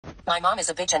My mom is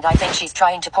a bitch and I think she's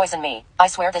trying to poison me. I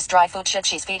swear this dry food shit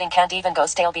she's feeding can't even go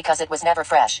stale because it was never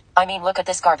fresh. I mean, look at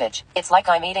this garbage. It's like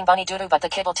I'm eating bunny doo-doo but the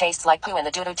kibble tastes like poo and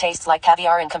the doo-doo tastes like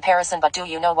caviar in comparison, but do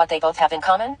you know what they both have in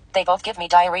common? They both give me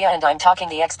diarrhea, and I'm talking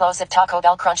the explosive Taco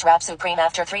Bell Crunch Wrap Supreme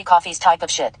after 3 coffees type of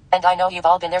shit. And I know you've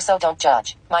all been there, so don't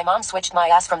judge. My mom switched my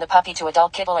ass from the puppy to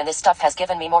adult kibble and this stuff has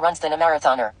given me more runs than a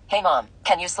marathoner. Hey mom,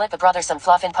 can you slip a brother some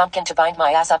fluffin' pumpkin to bind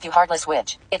my ass up, you heartless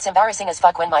witch? It's embarrassing as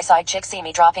fuck when my side chicks see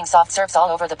me dropping soft serves all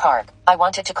over the park. I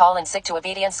wanted to call in sick to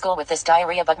obedience school with this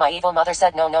diarrhea, but my evil mother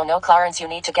said no, Clarence, you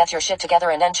need to get your shit together,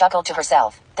 and then chuckled to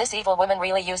herself. This evil woman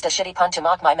really used a shitty pun to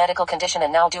mock my medical condition,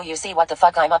 and now do you see what the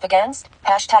fuck I'm up against?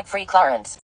 Hashtag free Clarence.